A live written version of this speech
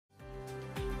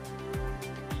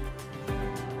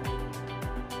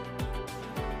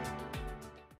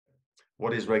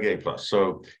What is Reg A plus?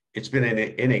 So it's been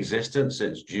in existence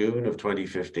since June of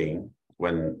 2015,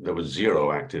 when there was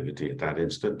zero activity at that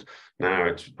instant. Now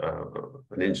it's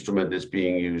an instrument that's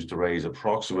being used to raise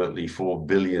approximately $4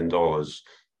 billion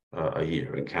a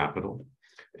year in capital.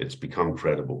 It's become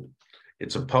credible.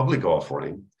 It's a public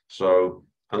offering, so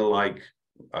unlike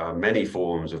many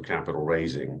forms of capital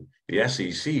raising, the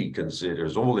SEC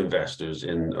considers all investors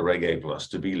in a Reg A plus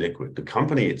to be liquid. The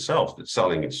company itself that's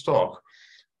selling its stock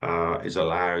is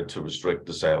allowed to restrict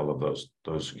the sale of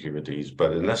those securities,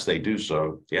 but unless they do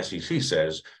so, the SEC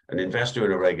says an investor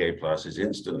in a Reg A plus is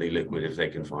instantly liquid if they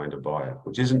can find a buyer,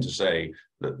 which isn't to say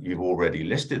that you've already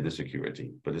listed the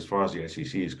security, but as far as the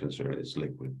SEC is concerned, it's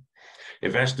liquid.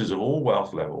 Investors of all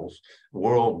wealth levels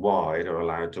worldwide are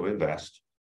allowed to invest.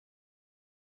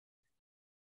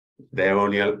 They're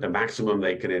only the maximum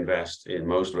they can invest in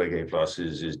most Reg A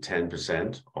pluses is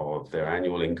 10% of their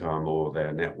annual income or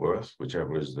their net worth,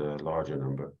 whichever is the larger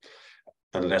number,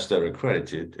 unless they're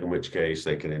accredited, in which case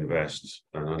they can invest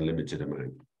an unlimited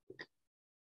amount.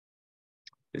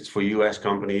 It's for US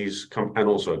companies and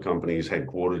also companies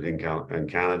headquartered in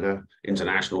Canada.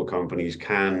 International companies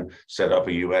can set up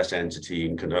a US entity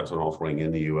and conduct an offering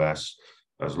in the US,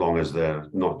 as long as they're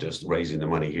not just raising the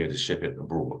money here to ship it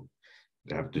abroad.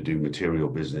 They have to do material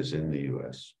business in the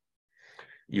US.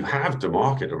 You have to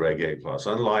market a Reg A plus,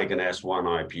 unlike an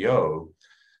S1 IPO,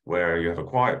 where you have a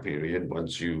quiet period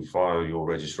once you file your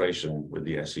registration with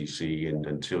the SEC, and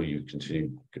until you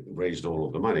raised all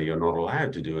of the money, you're not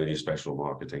allowed to do any special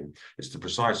marketing. It's the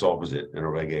precise opposite in a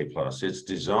Reg A plus. It's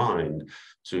designed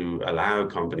to allow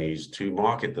companies to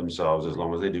market themselves, as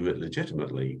long as they do it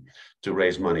legitimately, to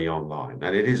raise money online.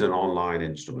 And it is an online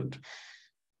instrument.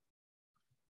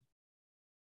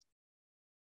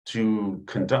 To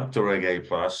conduct a Reg A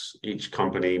plus, each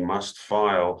company must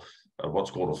file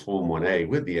what's called a Form 1A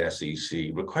with the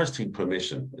SEC, requesting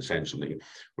permission, essentially,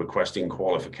 requesting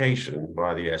qualification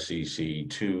by the SEC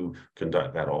to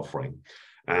conduct that offering.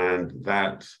 And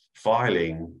that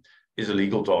filing is a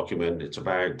legal document. It's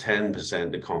about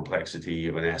 10% the complexity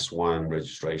of an S1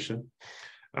 registration.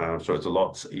 So it's a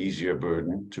lot easier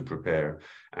burden to prepare.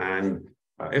 And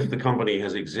if the company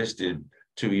has existed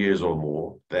 2 years or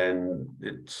more, then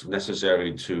it's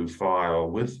necessary to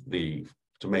file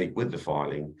make with the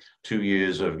filing 2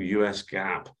 years of US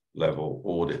GAAP level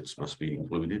audits must be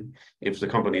included. If the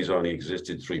company's only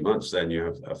existed 3 months, then you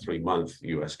have a 3-month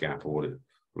US GAAP audit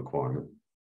requirement.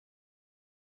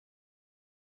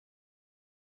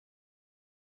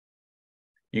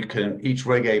 Each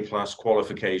Reg A plus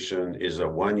qualification is a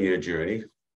 1-year journey.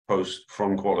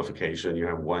 From qualification, you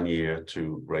have 1 year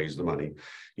to raise the money.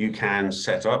 You can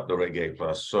set up the Reg A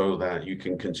plus so that you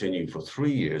can continue for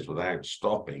 3 years without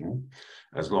stopping,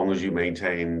 as long as you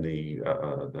maintain the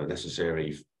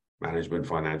necessary management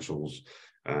financials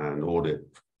and audit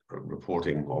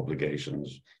reporting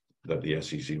obligations that the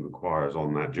SEC requires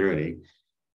on that journey.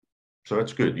 So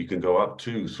it's good. You can go up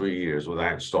to 3 years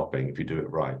without stopping if you do it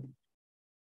right.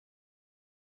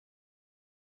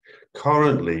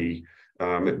 Currently,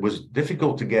 it was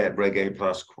difficult to get Reg A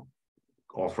plus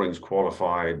offerings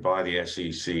qualified by the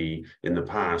SEC in the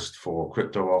past for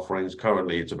crypto offerings.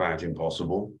 Currently, it's about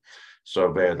impossible.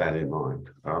 So bear that in mind.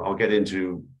 I'll get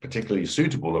into particularly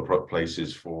suitable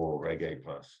places for Reg A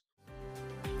plus.